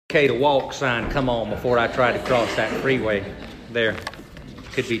okay to walk sign come on before I try to cross that freeway there.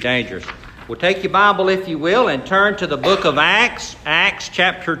 Could be dangerous. Well, take your Bible, if you will, and turn to the book of Acts, Acts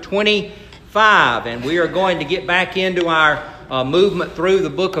chapter 25. And we are going to get back into our movement through the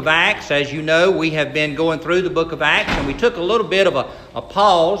book of Acts. As you know, we have been going through the book of Acts, and we took a little bit of a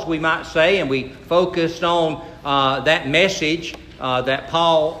pause, we might say, and we focused on that message that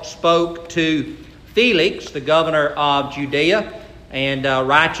Paul spoke to Felix, the governor of Judea, and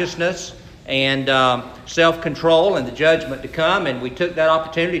righteousness and self-control and the judgment to come. And we took that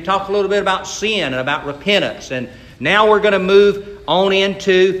opportunity to talk a little bit about sin and about repentance. And now we're going to move on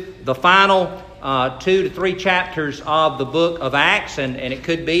into the final 2 to 3 chapters of the book of Acts. And it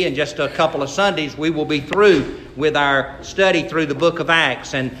could be in just a couple of Sundays we will be through with our study through the book of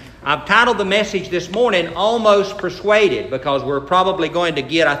Acts. And I've titled the message this morning, Almost Persuaded, because we're probably going to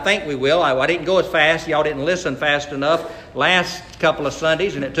get, I think we will. I didn't go as fast. Y'all didn't listen fast enough last couple of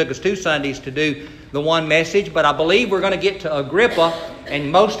Sundays, and it took us 2 Sundays to do the one message. But I believe we're going to get to Agrippa,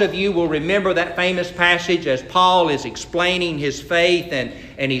 and most of you will remember that famous passage as Paul is explaining his faith,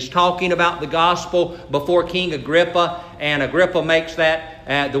 and he's talking about the gospel before King Agrippa, and Agrippa makes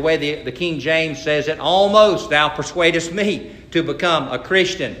that, the way the King James says it, almost thou persuadest me to become a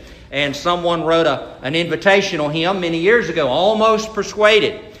Christian. And someone wrote an invitational hymn many years ago, Almost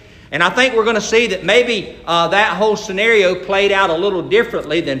Persuaded. And I think we're going to see that maybe that whole scenario played out a little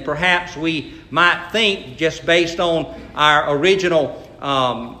differently than perhaps we might think, just based on our original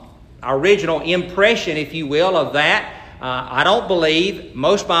impression, if you will, of that. I don't believe,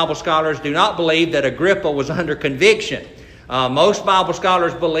 most Bible scholars do not believe that Agrippa was under conviction. Most Bible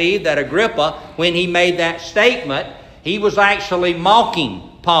scholars believe that Agrippa, when he made that statement, he was actually mocking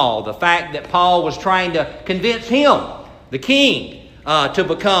Paul. The fact that Paul was trying to convince him, the king, to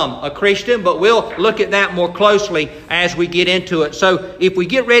become a Christian. But we'll look at that more closely as we get into it. So if we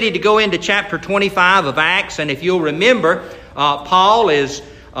get ready to go into chapter 25 of Acts, and if you'll remember, Paul is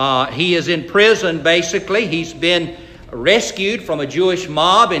in prison basically. He's been rescued from a Jewish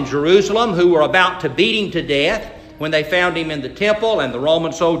mob in Jerusalem who were about to beat him to death when they found him in the temple, and the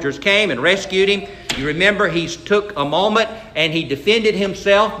Roman soldiers came and rescued him. You remember he took a moment and he defended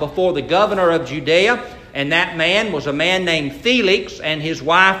himself before the governor of Judea, and that man was a man named Felix and his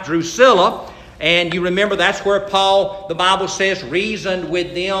wife Drusilla. And you remember that's where Paul, the Bible says, reasoned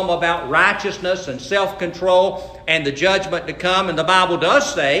with them about righteousness and self-control and the judgment to come. And the Bible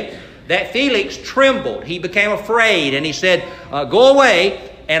does say that Felix trembled. He became afraid, and he said, go away,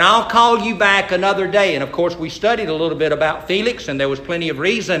 and I'll call you back another day. And of course, we studied a little bit about Felix, and there was plenty of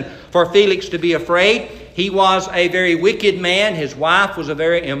reason for Felix to be afraid. He was a very wicked man. His wife was a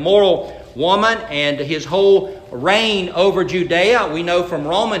very immoral woman, and his whole reign over Judea, we know from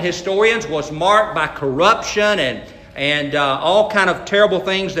Roman historians, was marked by corruption and all kind of terrible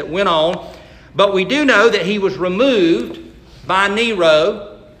things that went on. But we do know that he was removed by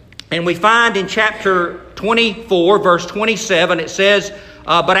Nero, and we find in chapter 24, verse 27, it says,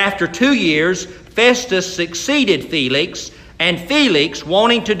 but after 2 years, Festus succeeded Felix, and Felix,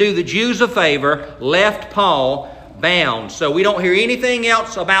 wanting to do the Jews a favor, left Paul bound. So we don't hear anything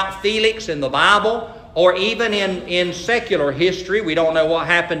else about Felix in the Bible, or even in secular history. We don't know what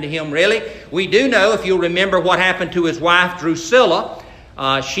happened to him really. We do know, if you'll remember, what happened to his wife Drusilla.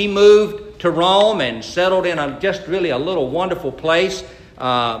 She moved to Rome and settled in just really a little wonderful place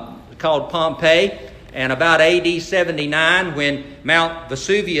called Pompeii. And about AD 79, when Mount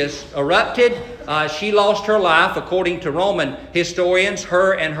Vesuvius erupted, she lost her life, according to Roman historians,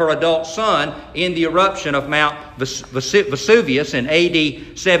 her and her adult son, in the eruption of Mount Vesuvius in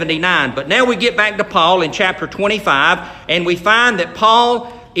AD 79. But now we get back to Paul in chapter 25, and we find that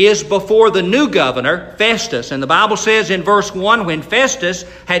Paul is before the new governor, Festus. And the Bible says in verse 1, when Festus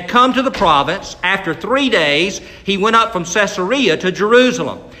had come to the province, after 3 days, he went up from Caesarea to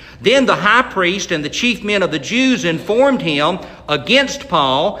Jerusalem. Then the high priest and the chief men of the Jews informed him against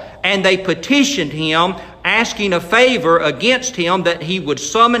Paul, and they petitioned him, asking a favor against him that he would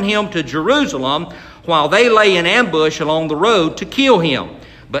summon him to Jerusalem while they lay in ambush along the road to kill him.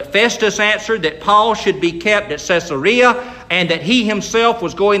 But Festus answered that Paul should be kept at Caesarea, and that he himself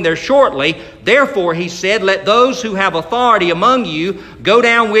was going there shortly. Therefore, he said, let those who have authority among you go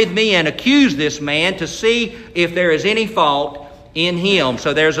down with me and accuse this man to see if there is any fault in him.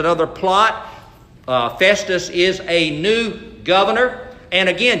 So there's another plot. Festus is a new governor. And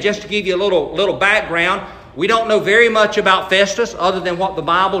again, just to give you a little background, we don't know very much about Festus other than what the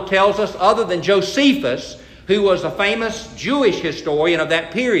Bible tells us, other than Josephus, who was a famous Jewish historian of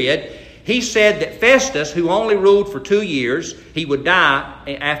that period. He said that Festus, who only ruled for 2 years, he would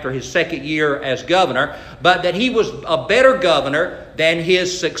die after his second year as governor, but that he was a better governor than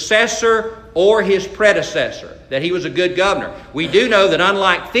his successor or his predecessor, that he was a good governor. We do know that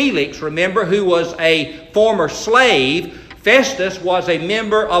unlike Felix, remember, who was a former slave, Festus was a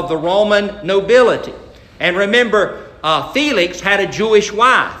member of the Roman nobility. And remember, Felix had a Jewish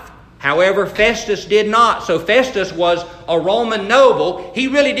wife. However, Festus did not. So Festus was a Roman noble. He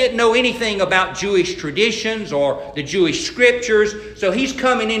really didn't know anything about Jewish traditions or the Jewish scriptures. So he's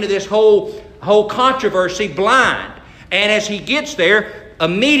coming into this whole controversy blind. And as he gets there,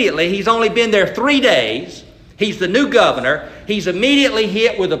 immediately, he's only been there 3 days. He's the new governor. He's immediately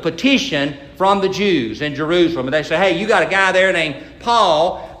hit with a petition from the Jews in Jerusalem. And they say, hey, you got a guy there named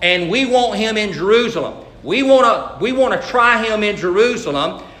Paul, and we want him in Jerusalem. We want to try him in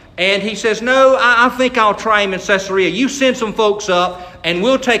Jerusalem. And he says, no, I think I'll try him in Caesarea. You send some folks up, and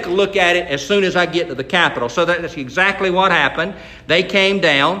we'll take a look at it as soon as I get to the capital. So that's exactly what happened. They came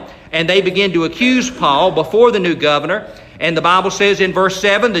down, and they began to accuse Paul before the new governor. And the Bible says in verse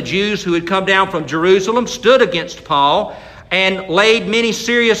 7, the Jews who had come down from Jerusalem stood against Paul and laid many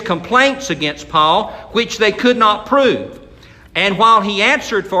serious complaints against Paul, which they could not prove. And while he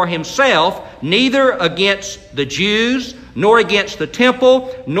answered for himself, neither against the Jews, nor against the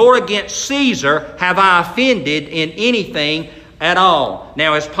temple, nor against Caesar have I offended in anything at all.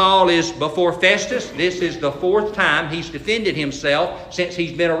 Now, as Paul is before Festus, this is the 4th time he's defended himself since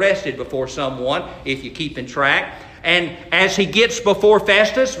he's been arrested before someone, if you're keeping track. And as he gets before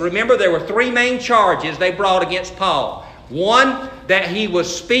Festus, remember there were 3 main charges they brought against Paul. One, that he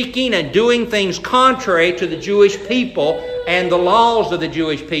was speaking and doing things contrary to the Jewish people and the laws of the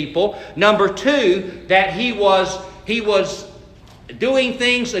Jewish people. Number 2, that he was doing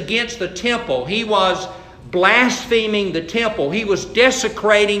things against the temple. He was blaspheming the temple. He was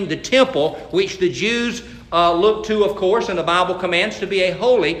desecrating the temple, which the Jews look to, of course, and the Bible commands to be a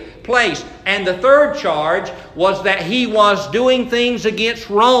holy place. And the 3rd charge was that he was doing things against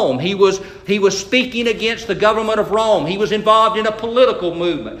Rome. He was speaking against the government of Rome. He was involved in a political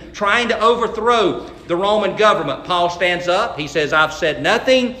movement, trying to overthrow the Roman government. Paul stands up. He says, I've said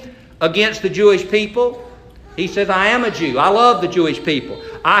nothing against the Jewish people. He says, I am a Jew. I love the Jewish people.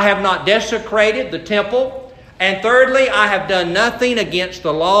 I have not desecrated the temple. And thirdly, I have done nothing against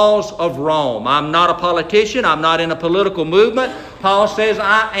the laws of Rome. I'm not a politician. I'm not in a political movement. Paul says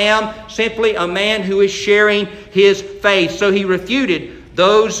I am simply a man who is sharing his faith. So he refuted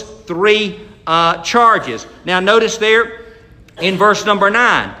those 3 charges. Now notice there in verse number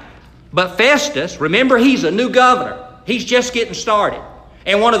 9. But Festus, remember he's a new governor. He's just getting started.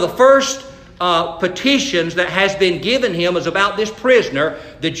 And one of the first petitions that has been given him is about this prisoner,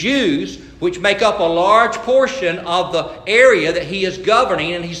 the Jews, which make up a large portion of the area that he is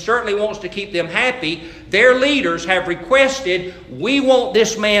governing, and he certainly wants to keep them happy. Their leaders have requested, we want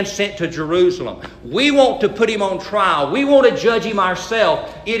this man sent to Jerusalem. We want to put him on trial. We want to judge him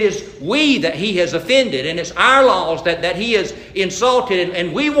ourselves. It is we that he has offended, and it's our laws that he has insulted,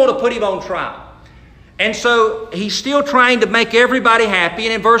 and we want to put him on trial. And so he's still trying to make everybody happy.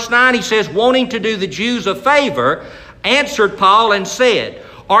 And in verse 9 he says, wanting to do the Jews a favor, answered Paul and said,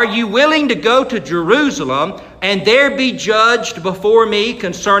 are you willing to go to Jerusalem and there be judged before me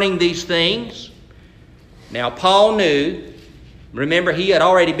concerning these things? Now Paul knew, remember he had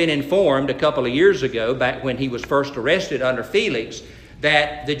already been informed a couple of years ago, back when he was first arrested under Felix,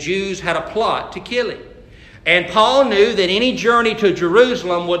 that the Jews had a plot to kill him. And Paul knew that any journey to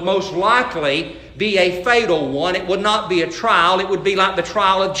Jerusalem would most likely be a fatal one. It would not be a trial. It would be like the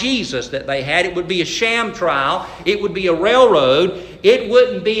trial of Jesus that they had. It would be a sham trial. It would be a railroad. It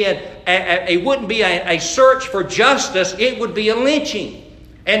wouldn't be a search for justice. It would be a lynching.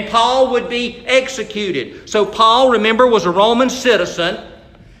 And Paul would be executed. So Paul, remember, was a Roman citizen.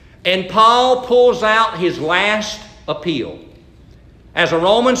 And Paul pulls out his last appeal. As a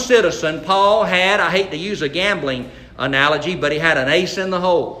Roman citizen, Paul had, I hate to use a gambling analogy, but he had an ace in the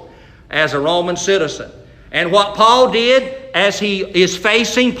hole as a Roman citizen. And what Paul did as he is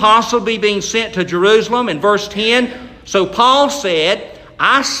facing possibly being sent to Jerusalem in verse 10, so Paul said,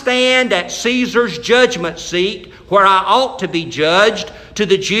 I stand at Caesar's judgment seat where I ought to be judged. To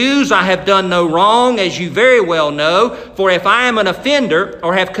the Jews I have done no wrong, as you very well know. For if I am an offender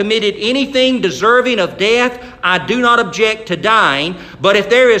or have committed anything deserving of death, I do not object to dying. But if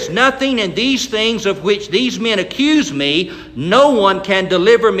there is nothing in these things of which these men accuse me, no one can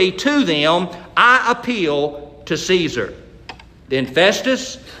deliver me to them. I appeal to Caesar. Then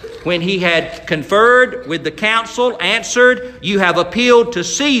Festus, when he had conferred with the council, answered, you have appealed to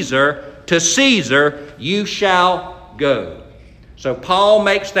Caesar you shall go. So Paul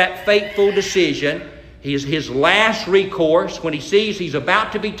makes that fateful decision. His last recourse, when he sees he's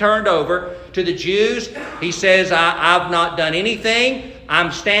about to be turned over to the Jews, he says, I've not done anything.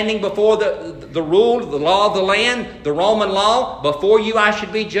 I'm standing before the rule, the law of the land, the Roman law. Before you I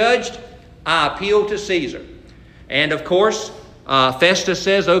should be judged. I appeal to Caesar. And of course, Festus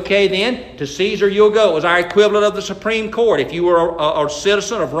says, okay then, to Caesar you'll go. It was our equivalent of the Supreme Court. If you were a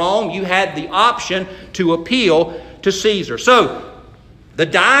citizen of Rome, you had the option to appeal to Caesar. So, the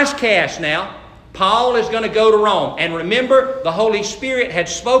die's cast now. Paul is going to go to Rome. And remember, the Holy Spirit had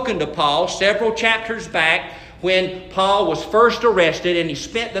spoken to Paul several chapters back when Paul was first arrested and he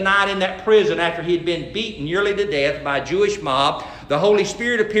spent the night in that prison after he had been beaten nearly to death by a Jewish mob. The Holy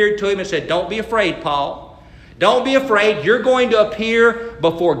Spirit appeared to him and said, don't be afraid, Paul. Don't be afraid. You're going to appear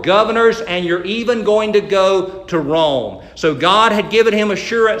before governors and you're even going to go to Rome. So God had given him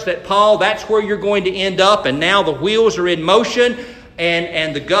assurance that, Paul, that's where you're going to end up. And now the wheels are in motion.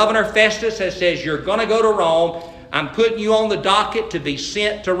 And the governor Festus says, you're going to go to Rome. I'm putting you on the docket to be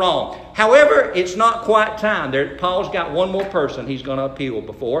sent to Rome. However, it's not quite time. Paul's got one more person he's going to appeal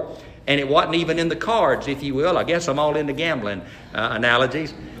before. And it wasn't even in the cards, if you will. I guess I'm all into gambling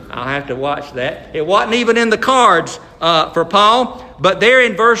analogies. I'll have to watch that. It wasn't even in the cards for Paul. But there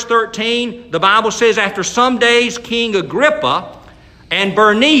in verse 13, the Bible says, after some days, King Agrippa and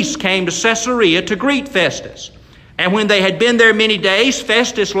Bernice came to Caesarea to greet Festus. And when they had been there many days,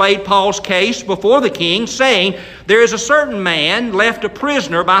 Festus laid Paul's case before the king, saying, there is a certain man left a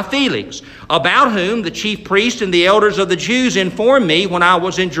prisoner by Felix, about whom the chief priests and the elders of the Jews informed me when I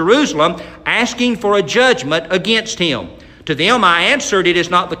was in Jerusalem, asking for a judgment against him. To them I answered, it is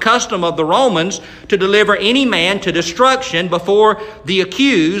not the custom of the Romans to deliver any man to destruction before the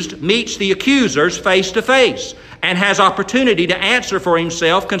accused meets the accusers face to face, and has opportunity to answer for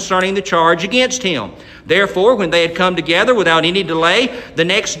himself concerning the charge against him. Therefore, when they had come together without any delay, the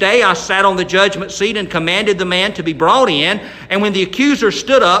next day I sat on the judgment seat and commanded the man to be brought in. And when the accusers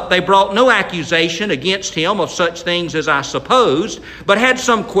stood up, they brought no accusation against him of such things as I supposed, but had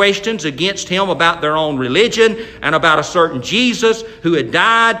some questions against him about their own religion and about a certain Jesus who had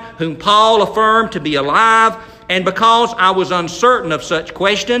died, whom Paul affirmed to be alive. And because I was uncertain of such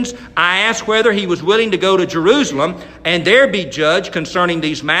questions, I asked whether he was willing to go to Jerusalem and there be judged concerning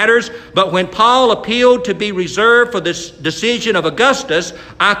these matters. But when Paul appealed to be reserved for this decision of Augustus,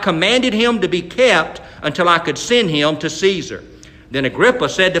 I commanded him to be kept until I could send him to Caesar. Then Agrippa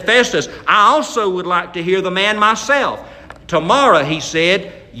said to Festus, I also would like to hear the man myself. Tomorrow, he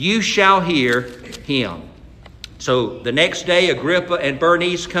said, you shall hear him. So the next day, Agrippa and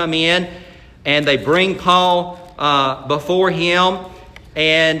Bernice come in and they bring Paul before him,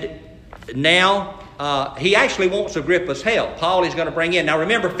 and now he actually wants Agrippa's help. Paul is going to bring in. Now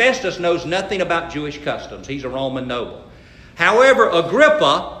remember, Festus knows nothing about Jewish customs. He's a Roman noble. However,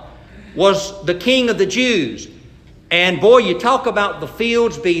 Agrippa was the king of the Jews. And boy, you talk about the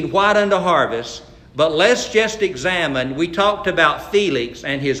fields being white unto harvest, but let's just examine. We talked about Felix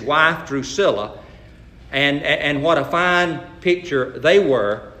and his wife Drusilla, and what a fine picture they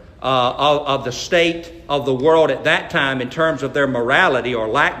were of the state of the world at that time in terms of their morality or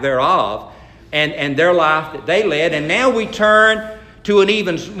lack thereof, and their life that they led. And now we turn to an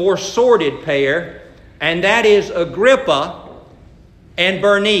even more sordid pair, and that is Agrippa and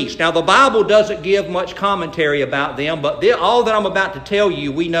Bernice. Now the Bible doesn't give much commentary about them, but all that I'm about to tell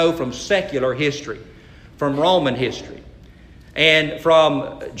you we know from secular history, from Roman history, and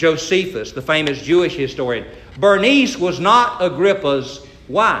from Josephus, the famous Jewish historian. Bernice was not Agrippa's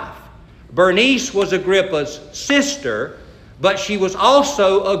wife. Bernice was Agrippa's sister, but she was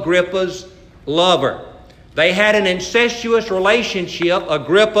also Agrippa's lover. They had an incestuous relationship,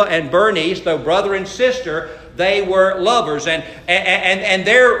 Agrippa and Bernice, though brother and sister, they were lovers. And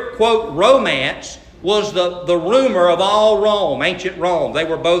their, quote, romance was the rumor of all Rome, ancient Rome. They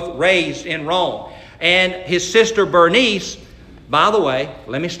were both raised in Rome. And his sister Bernice, by the way,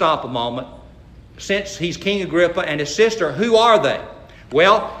 let me stop a moment. Since he's King Agrippa and his sister, who are they?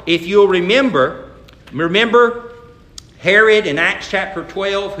 Well, if you'll remember Herod in Acts chapter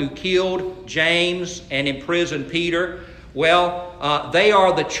 12 who killed James and imprisoned Peter? Well, they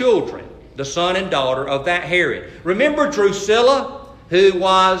are the children, the son and daughter of that Herod. Remember Drusilla, who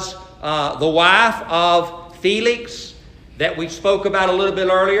was the wife of Felix that we spoke about a little bit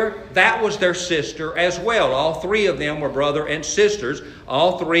earlier? That was their sister as well. All three of them were brother and sisters.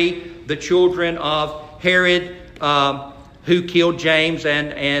 All three the children of Herod who killed James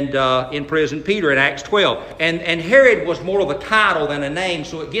and imprisoned Peter in Acts 12. And Herod was more of a title than a name,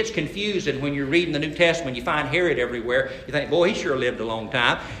 so it gets confusing when you're reading the New Testament. You find Herod everywhere. You think, boy, he sure lived a long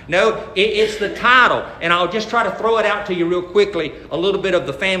time. No, it's the title. And I'll just try to throw it out to you real quickly, a little bit of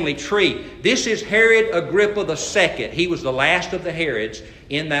the family tree. This is Herod Agrippa II. He was the last of the Herods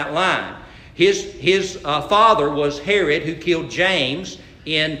in that line. His father was Herod, who killed James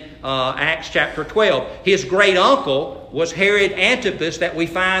in Acts chapter 12. His great uncle was Herod Antipas, that we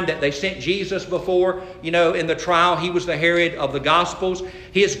find that they sent Jesus before, in the trial. He was the Herod of the Gospels.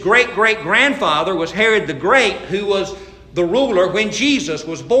 His great-great-grandfather was Herod the Great, who was the ruler when Jesus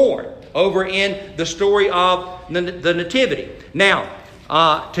was born, over in the story of the Nativity. Now,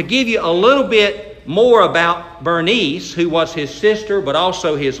 to give you a little bit more about Bernice, who was his sister but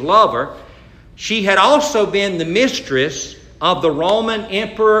also his lover, she had also been the mistress of the Roman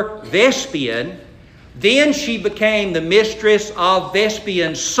Emperor Vespasian. Then she became the mistress of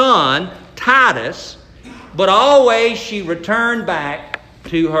Vespasian's son, Titus, but always she returned back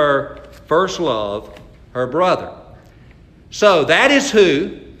to her first love, her brother. So that is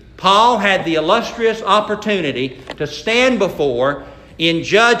who Paul had the illustrious opportunity to stand before in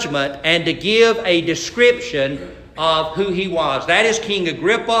judgment and to give a description of who he was. That is King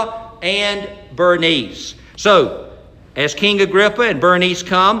Agrippa and Bernice. So, as King Agrippa and Bernice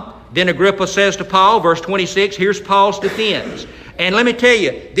come, then Agrippa says to Paul, verse 26, here's Paul's defense. And let me tell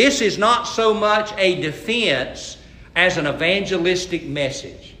you, this is not so much a defense as an evangelistic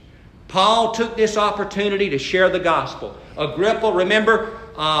message. Paul took this opportunity to share the gospel. Agrippa, remember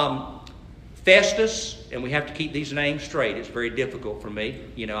Festus, and we have to keep these names straight. It's very difficult for me.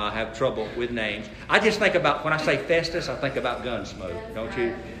 I have trouble with names. I just think about, when I say Festus, I think about Gunsmoke, don't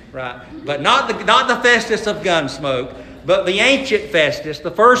you? Right? But not the Festus of Gunsmoke, but the ancient Festus,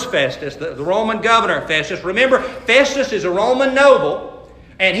 the first Festus, the Roman governor Festus. Remember, Festus is a Roman noble,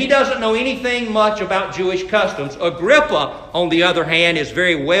 and he doesn't know anything much about Jewish customs. Agrippa, on the other hand, is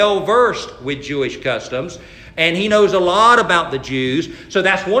very well versed with Jewish customs, and he knows a lot about the Jews. So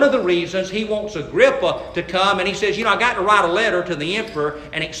that's one of the reasons he wants Agrippa to come. And he says, I got to write a letter to the emperor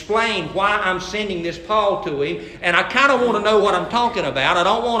and explain why I'm sending this Paul to him. And I kind of want to know what I'm talking about. I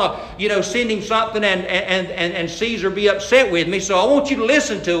don't want to, send him something and Caesar be upset with me. So I want you to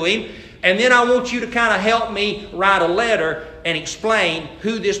listen to him. And then I want you to kind of help me write a letter and explain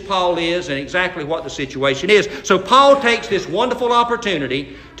who this Paul is and exactly what the situation is. So Paul takes this wonderful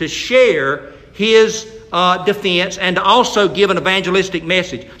opportunity to share his defense and to also give an evangelistic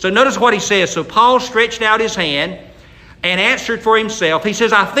message. So notice what he says. So Paul stretched out his hand and answered for himself. He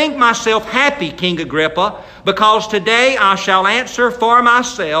says, I think myself happy, King Agrippa, because today I shall answer for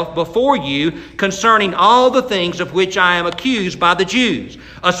myself before you concerning all the things of which I am accused by the Jews,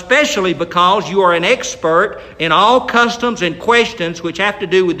 especially because you are an expert in all customs and questions which have to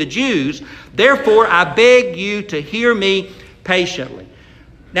do with the Jews. Therefore, I beg you to hear me patiently.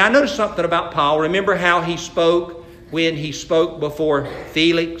 Now, I noticed something about Paul. Remember how he spoke when he spoke before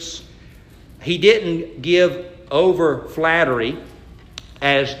Felix? He didn't give over flattery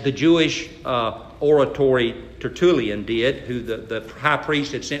as the Jewish oratory Tertullian did, who the high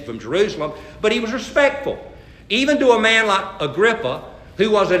priest had sent from Jerusalem, but he was respectful. Even to a man like Agrippa, who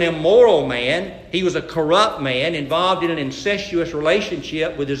was an immoral man, he was a corrupt man involved in an incestuous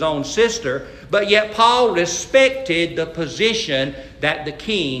relationship with his own sister, but yet Paul respected the position that the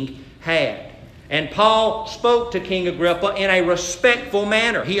king had. And Paul spoke to King Agrippa in a respectful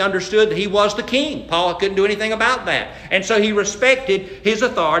manner. He understood that he was the king. Paul couldn't do anything about that. And so he respected his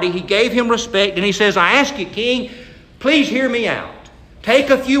authority. He gave him respect. And he says, I ask you, King, please hear me out.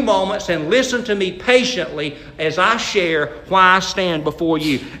 Take a few moments and listen to me patiently as I share why I stand before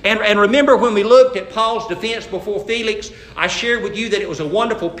you. And remember, when we looked at Paul's defense before Felix, I shared with you that it was a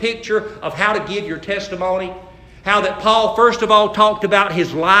wonderful picture of how to give your testimony. How that Paul, first of all, talked about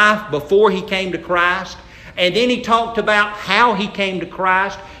his life before he came to Christ. And then he talked about how he came to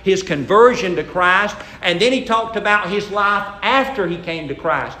Christ, his conversion to Christ. And then he talked about his life after he came to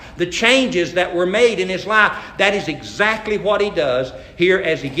Christ. The changes that were made in his life. That is exactly what he does here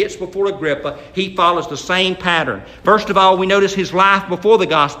as he gets before Agrippa. He follows the same pattern. First of all, we notice his life before the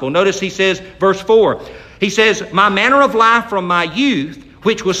gospel. Notice he says, verse 4, he says, my manner of life from my youth,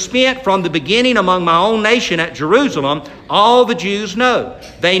 which was spent from the beginning among my own nation at Jerusalem, all the Jews know.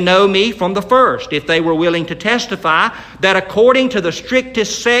 They know me from the first, if they were willing to testify that according to the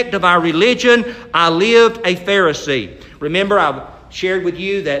strictest sect of our religion, I lived a Pharisee. Remember, I've shared with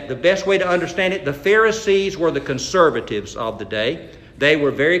you that the best way to understand it, the Pharisees were the conservatives of the day. They were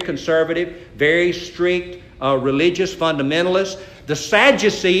very conservative, very strict, religious fundamentalists. The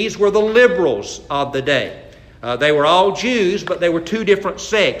Sadducees were the liberals of the day. They were all Jews, but they were two different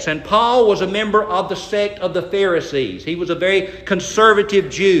sects. And Paul was a member of the sect of the Pharisees. He was a very conservative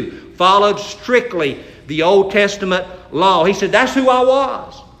Jew, followed strictly the Old Testament law. He said, that's who I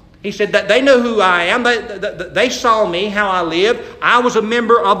was. He said that they know who I am. They saw me, how I lived. I was a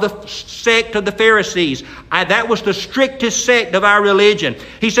member of the sect of the Pharisees. That was the strictest sect of our religion.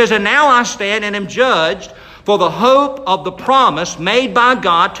 He says, and now I stand and am judged for the hope of the promise made by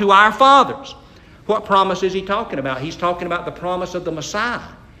God to our fathers. What promise is he talking about? He's talking about the promise of the Messiah.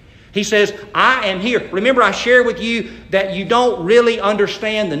 He says, I am here. Remember, I shared with you that you don't really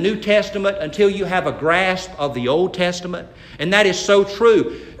understand the New Testament until you have a grasp of the Old Testament. And that is so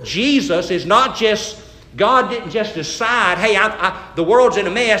true. Jesus is not just, God didn't just decide, hey, the world's in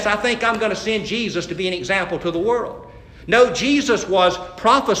a mess. I think I'm going to send Jesus to be an example to the world. No, Jesus was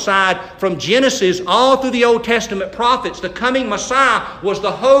prophesied from Genesis all through the Old Testament prophets. The coming Messiah was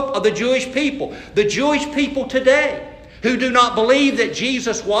the hope of the Jewish people. The Jewish people today who do not believe that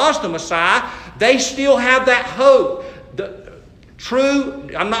Jesus was the Messiah, they still have that hope.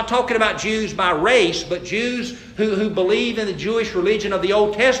 I'm not talking about Jews by race, but Jews who believe in the Jewish religion of the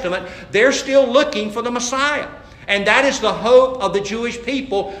Old Testament, they're still looking for the Messiah. And that is the hope of the Jewish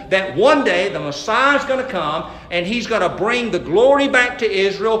people, that one day the Messiah is going to come and He's going to bring the glory back to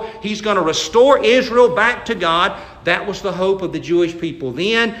Israel. He's going to restore Israel back to God. That was the hope of the Jewish people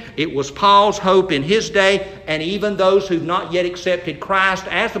then. It was Paul's hope in his day, and even those who've not yet accepted Christ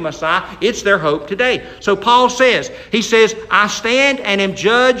as the Messiah, it's their hope today. So Paul says, he says, I stand and am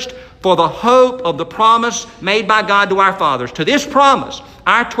judged for the hope of the promise made by God to our fathers. To this promise,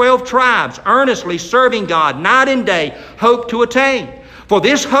 our 12 tribes, earnestly serving God night and day, hope to attain. For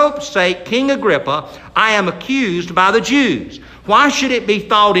this hope's sake, King Agrippa, I am accused by the Jews. Why should it be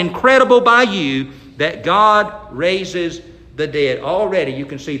thought incredible by you that God raises the dead? Already you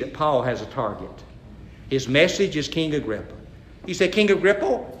can see that Paul has a target. His message is King Agrippa. He said, King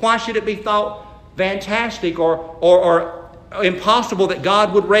Agrippa, why should it be thought fantastic or impossible that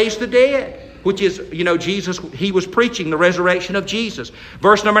God would raise the dead? Which is, Jesus, he was preaching the resurrection of Jesus.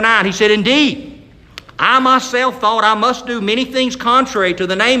 Verse number 9, he said, indeed, I myself thought I must do many things contrary to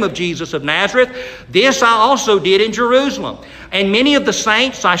the name of Jesus of Nazareth. This I also did in Jerusalem. And many of the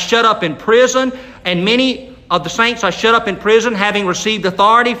saints I shut up in prison, having received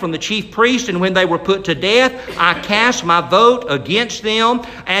authority from the chief priest, and when they were put to death, I cast my vote against them,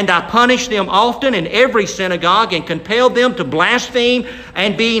 and I punished them often in every synagogue, and compelled them to blaspheme,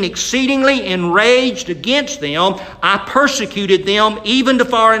 and being exceedingly enraged against them, I persecuted them even to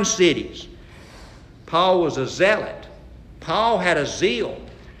foreign cities. Paul was a zealot. Paul had a zeal.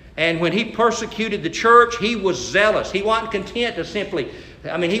 And when he persecuted the church, he was zealous. He wasn't content to simply...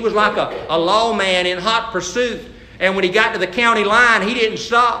 he was like a lawman in hot pursuit. And when he got to the county line, he didn't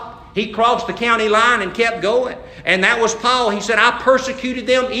stop. He crossed the county line and kept going. And that was Paul. He said, I persecuted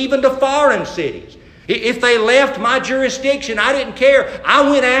them even to foreign cities. If they left my jurisdiction, I didn't care. I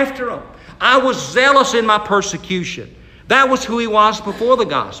went after them. I was zealous in my persecution. That was who he was before the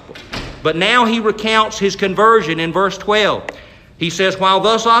gospel. But now he recounts his conversion in verse 12. He says, while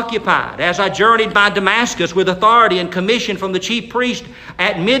thus occupied, as I journeyed by Damascus with authority and commission from the chief priest,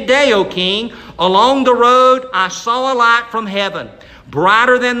 at midday, O king, along the road I saw a light from heaven,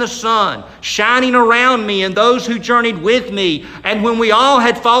 brighter than the sun, shining around me and those who journeyed with me. And when we all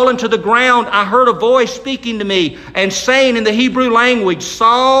had fallen to the ground, I heard a voice speaking to me and saying in the Hebrew language,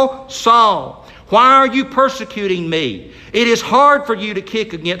 Saul, Saul, why are you persecuting me? It is hard for you to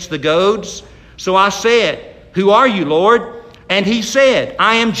kick against the goads. So I said, who are you, Lord? And he said,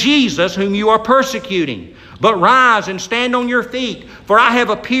 I am Jesus whom you are persecuting. But rise and stand on your feet, for I have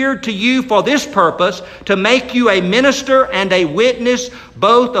appeared to you for this purpose, to make you a minister and a witness,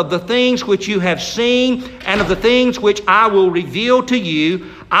 both of the things which you have seen and of the things which I will reveal to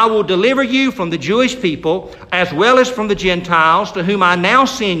you. I will deliver you from the Jewish people, as well as from the Gentiles, to whom I now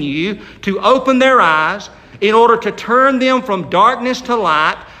send you, to open their eyes, in order to turn them from darkness to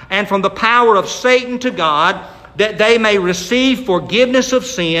light, and from the power of Satan to God, that they may receive forgiveness of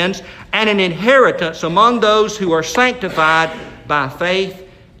sins and an inheritance among those who are sanctified by faith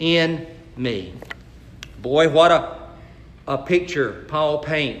in me. Boy, what a picture Paul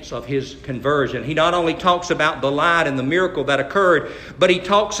paints of his conversion. He not only talks about the light and the miracle that occurred, but he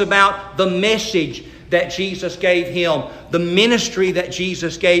talks about the message that Jesus gave him, the ministry that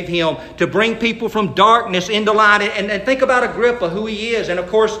Jesus gave him to bring people from darkness into light. And think about Agrippa, who he is. And of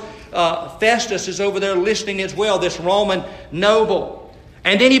course, Festus is over there listening as well, this Roman noble.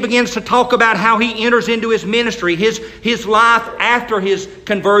 And then he begins to talk about how he enters into his ministry, his life after his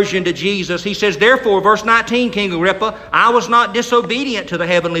conversion to Jesus. He says, therefore, verse 19, King Agrippa, I was not disobedient to the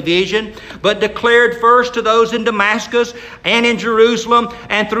heavenly vision, but declared first to those in Damascus and in Jerusalem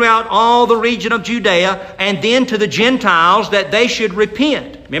and throughout all the region of Judea, and then to the Gentiles that they should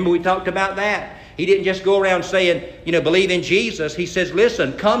repent. Remember, we talked about that. He didn't just go around saying, believe in Jesus. He says,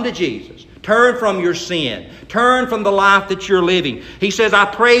 listen, come to Jesus. Turn from your sin. Turn from the life that you're living. He says, I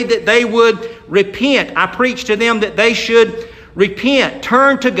prayed that they would repent. I preached to them that they should repent,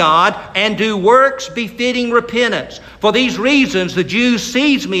 turn to God, and do works befitting repentance. For these reasons, the Jews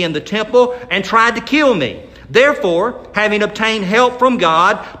seized me in the temple and tried to kill me. Therefore, having obtained help from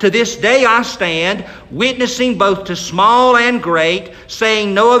God, to this day I stand, witnessing both to small and great,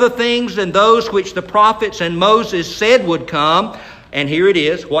 saying no other things than those which the prophets and Moses said would come. And here it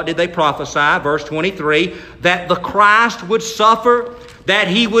is. What did they prophesy? Verse 23, that the Christ would suffer, that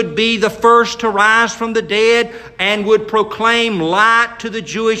he would be the first to rise from the dead, and would proclaim light to the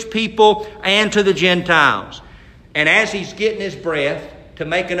Jewish people and to the Gentiles. And as he's getting his breath to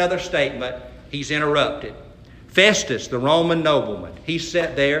make another statement, he's interrupted. Festus, the Roman nobleman, he's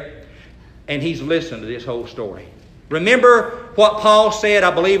sat there and he's listened to this whole story. Remember what Paul said,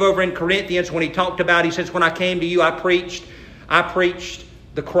 I believe, over in Corinthians when he talked about, he says, when I came to you, I preached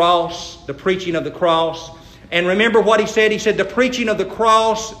the cross, the preaching of the cross. And remember what he said? He said, the preaching of the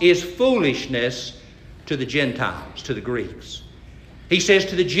cross is foolishness to the Gentiles, to the Greeks. He says,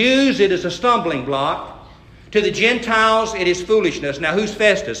 to the Jews, it is a stumbling block. To the Gentiles, it is foolishness. Now, who's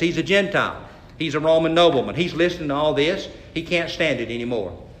Festus? He's a Gentile. He's a Roman nobleman. He's listening to all this. He can't stand it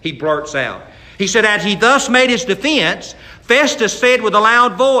anymore. He blurts out. He said, as he thus made his defense, Festus said with a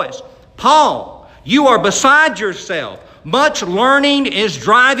loud voice, Paul, you are beside yourself. Much learning is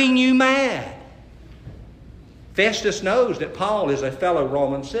driving you mad. Festus knows that Paul is a fellow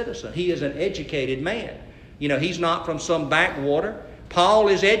Roman citizen. He is an educated man. He's not from some backwater. Paul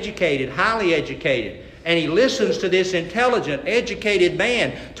is educated, highly educated. And he listens to this intelligent, educated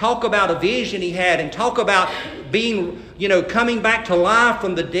man talk about a vision he had and talk about being, coming back to life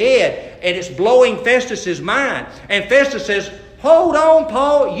from the dead. And it's blowing Festus's mind. And Festus says, hold on,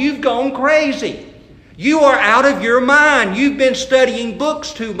 Paul, you've gone crazy. You are out of your mind. You've been studying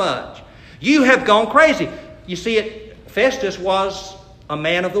books too much. You have gone crazy. You see, Festus was a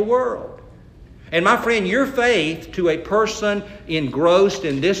man of the world. And my friend, your faith to a person engrossed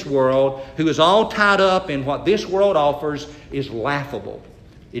in this world who is all tied up in what this world offers is laughable.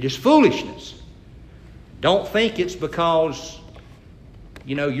 It is foolishness. Don't think it's because,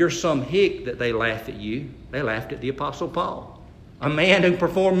 you're some hick that they laugh at you. They laughed at the Apostle Paul. A man who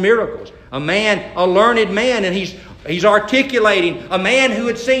performed miracles. A learned man, and he's articulating. A man who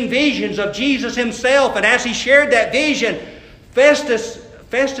had seen visions of Jesus himself. And as he shared that vision, Festus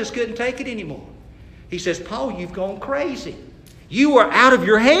couldn't take it anymore. He says, Paul, you've gone crazy. You are out of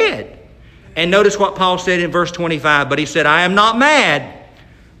your head. And notice what Paul said in verse 25. But he said, I am not mad,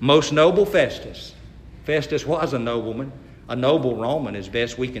 most noble Festus. Festus was a nobleman, a noble Roman, as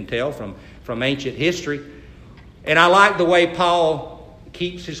best we can tell from ancient history. And I like the way Paul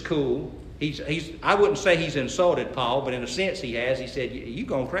keeps his cool. I wouldn't say he's insulted Paul, but in a sense he has. He said, you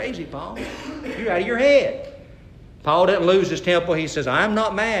gone crazy, Paul. You're out of your head. Paul didn't lose his temper. He says, I am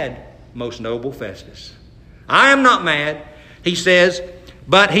not mad, most noble Festus. I am not mad. He says,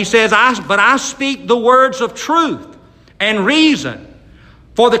 but I speak the words of truth and reason.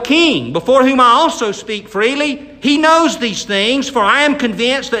 For the king, before whom I also speak freely, he knows these things, for I am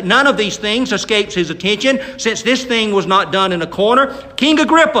convinced that none of these things escapes his attention, since this thing was not done in a corner. King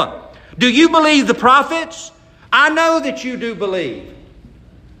Agrippa, do you believe the prophets? I know that you do believe.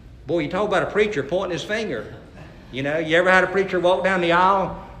 Boy, you talk about a preacher pointing his finger. You ever had a preacher walk down the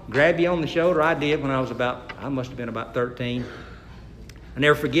aisle, grab you on the shoulder? I did when I must have been about 13. I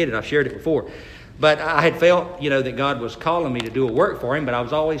never forget it. I've shared it before. But I had felt, that God was calling me to do a work for him, but I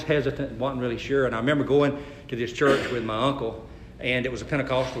was always hesitant, wasn't really sure. And I remember going to this church with my uncle, and it was a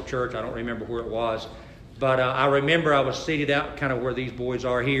Pentecostal church. I don't remember where it was. But I remember I was seated out kind of where these boys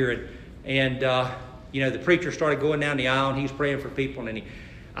are here, and the preacher started going down the aisle, and he was praying for people. And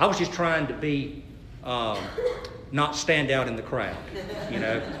I was just trying to be, not stand out in the crowd,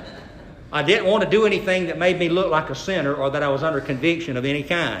 I didn't want to do anything that made me look like a sinner or that I was under conviction of any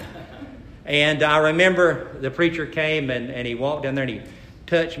kind. And I remember the preacher came and he walked down there and he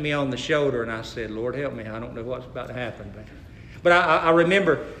touched me on the shoulder, and I said, Lord, help me. I don't know what's about to happen. But I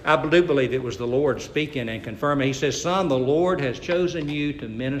remember, I do believe it was the Lord speaking and confirming. He says, son, the Lord has chosen you to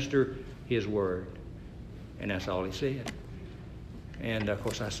minister his word. And that's all he said. And of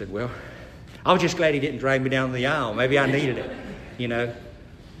course I said, well, I was just glad he didn't drag me down the aisle. Maybe I needed it,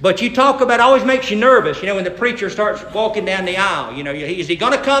 But you talk about, it always makes you nervous, when the preacher starts walking down the aisle. Is he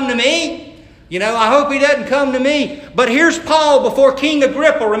going to come to me? I hope he doesn't come to me. But here's Paul before King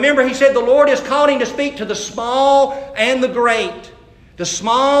Agrippa. Remember, he said the Lord has called him to speak to the small and the great. The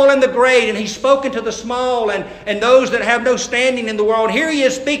small and the great. And he's spoken to the small and those that have no standing in the world. Here he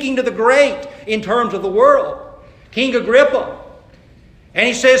is speaking to the great in terms of the world. King Agrippa. And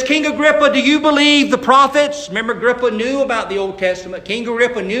he says, King Agrippa, do you believe the prophets? Remember, Agrippa knew about the Old Testament. King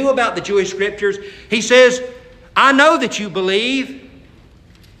Agrippa knew about the Jewish Scriptures. He says, I know that you believe.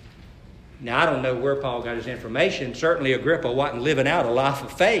 Now, I don't know where Paul got his information. Certainly, Agrippa wasn't living out a life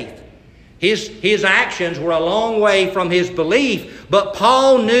of faith. His actions were a long way from his belief, but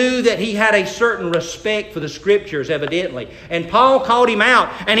Paul knew that he had a certain respect for the Scriptures, evidently. And Paul called him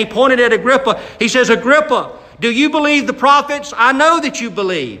out, and he pointed at Agrippa. He says, Agrippa, do you believe the prophets? I know that you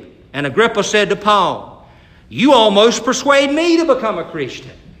believe. And Agrippa said to Paul, you almost persuade me to become a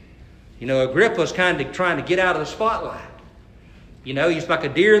Christian. Agrippa's kind of trying to get out of the spotlight. He's like a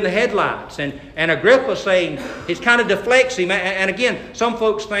deer in the headlights. And Agrippa saying, it kind of deflects him. And again, some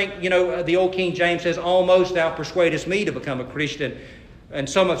folks think, the old King James says, almost thou persuadest me to become a Christian. And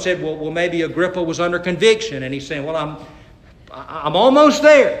some have said, well, maybe Agrippa was under conviction. And he's saying, well, I'm almost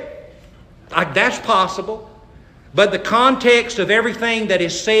there. That's possible. But the context of everything that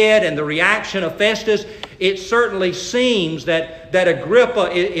is said and the reaction of Festus, it certainly seems that Agrippa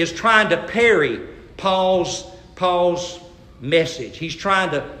is trying to parry Paul's message. He's trying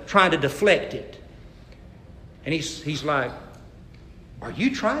to deflect it. And he's like, are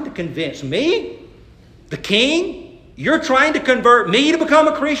you trying to convince me, the king? You're trying to convert me to become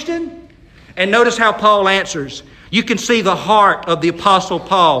a Christian? And notice how Paul answers. You can see the heart of the Apostle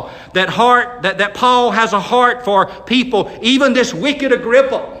Paul. That Paul has a heart for people, even this wicked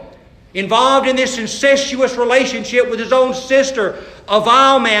Agrippa, involved in this incestuous relationship with his own sister, a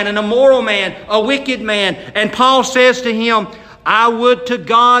vile man, an immoral man, a wicked man. And Paul says to him, I would to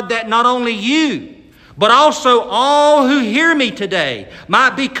God that not only you, but also all who hear me today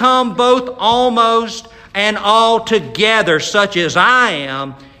might become both almost and altogether such as I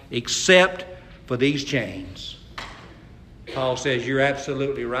am, except for these chains. Paul says, you're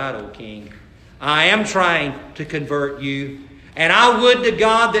absolutely right, O king. I am trying to convert you. And I would to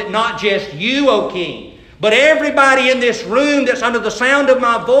God that not just you, O king, but everybody in this room that's under the sound of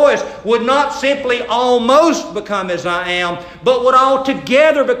my voice would not simply almost become as I am, but would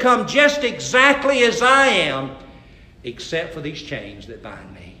altogether become just exactly as I am, except for these chains that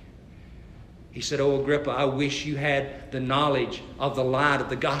bind me. He said, Oh, Agrippa, I wish you had the knowledge of the light of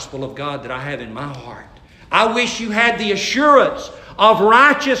the gospel of God that I have in my heart. I wish you had the assurance of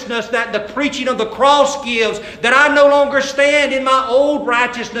righteousness that the preaching of the cross gives, that I no longer stand in my old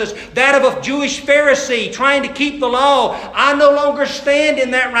righteousness, that of a Jewish Pharisee trying to keep the law. I no longer stand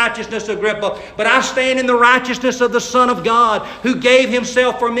in that righteousness, Agrippa, but I stand in the righteousness of the Son of God who gave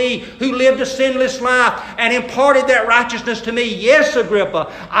Himself for me, who lived a sinless life and imparted that righteousness to me. Yes, Agrippa,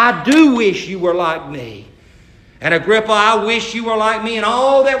 I do wish you were like me. And Agrippa, I wish you were like me, and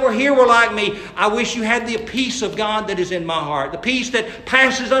all that were here were like me. I wish you had the peace of God that is in my heart, the peace that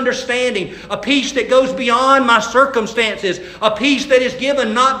passes understanding, a peace that goes beyond my circumstances, a peace that is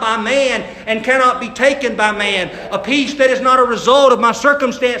given not by man and cannot be taken by man, a peace that is not a result of my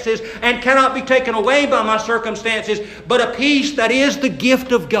circumstances and cannot be taken away by my circumstances, but a peace that is the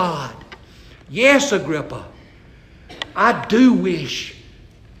gift of God. Yes, Agrippa, I do wish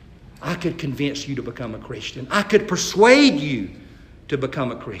I could convince you to become a Christian. I could persuade you to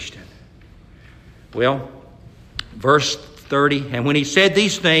become a Christian. Well, verse 30, and when he said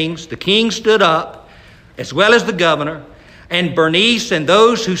these things, the king stood up, as well as the governor, and Bernice and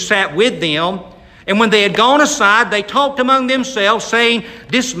those who sat with them. And when they had gone aside, they talked among themselves, saying,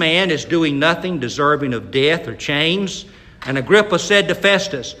 This man is doing nothing deserving of death or chains. And Agrippa said to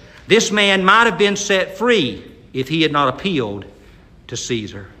Festus, This man might have been set free if he had not appealed to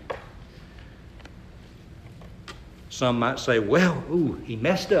Caesar. Some might say, well, he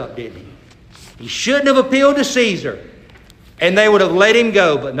messed up, didn't he? He shouldn't have appealed to Caesar. And they would have let him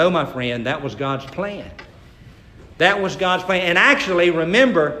go. But no, my friend, that was God's plan. That was God's plan. And actually,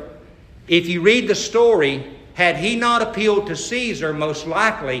 remember, if you read the story, had he not appealed to Caesar, most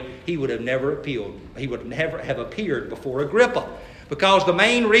likely he would have never appealed. He would never have appeared before Agrippa. Because the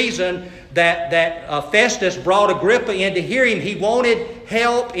main reason that Festus brought Agrippa in to hear him, he wanted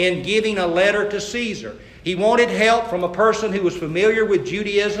help in giving a letter to Caesar. He wanted help from a person who was familiar with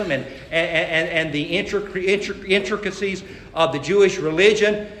Judaism and the intricacies of the Jewish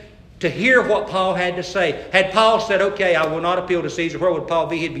religion to hear what Paul had to say. Had Paul said, okay, I will not appeal to Caesar, where would Paul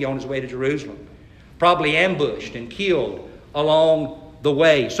be? He'd be on his way to Jerusalem. Probably ambushed and killed along the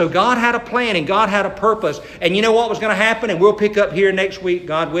way. So God had a plan and God had a purpose. And you know what was going to happen? And we'll pick up here next week,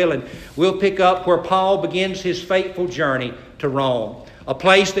 God willing. We'll pick up where Paul begins his fateful journey to Rome. A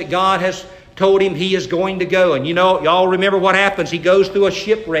place that God has told him he is going to go. And you know, y'all remember what happens. He goes through a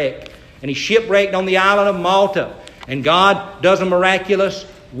shipwreck. And he's shipwrecked on the island of Malta. And God does a miraculous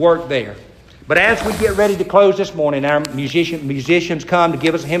work there. But as we get ready to close this morning, our musicians come to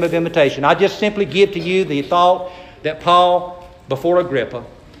give us a hymn of invitation. I just simply give to you the thought that Paul, before Agrippa,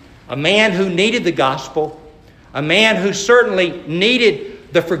 a man who needed the gospel, a man who certainly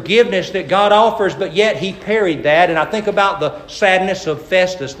needed the forgiveness that God offers, but yet he parried that. And I think about the sadness of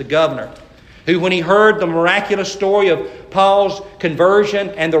Festus, the governor, who when he heard the miraculous story of Paul's conversion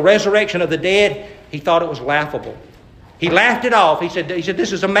and the resurrection of the dead, he thought it was laughable. He laughed it off. He said,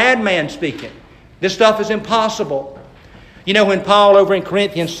 this is a madman speaking. This stuff is impossible. You know, when Paul over in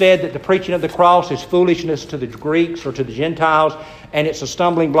Corinthians said that the preaching of the cross is foolishness to the Greeks or to the Gentiles, and it's a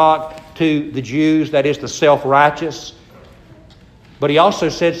stumbling block to the Jews, that is the self-righteous. But he also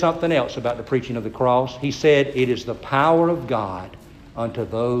said something else about the preaching of the cross. He said, it is the power of God unto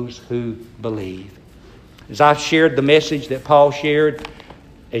those who believe. As I've shared the message that Paul shared,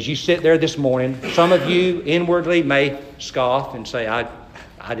 as you sit there this morning, some of you inwardly may scoff and say,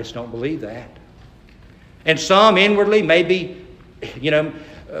 I just don't believe that. And some inwardly may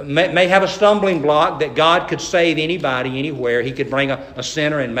have a stumbling block that God could save anybody, anywhere. He could bring a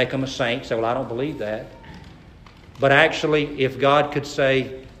sinner and make them a saint. Say, well, I don't believe that. But actually, if God could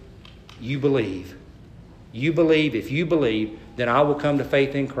say, you believe, if you believe, then I will come to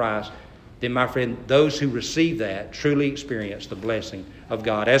faith in Christ, then, my friend, those who receive that truly experience the blessing of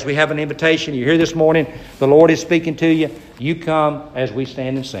God. As we have an invitation, you're here this morning, the Lord is speaking to you. You come as we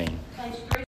stand and sing.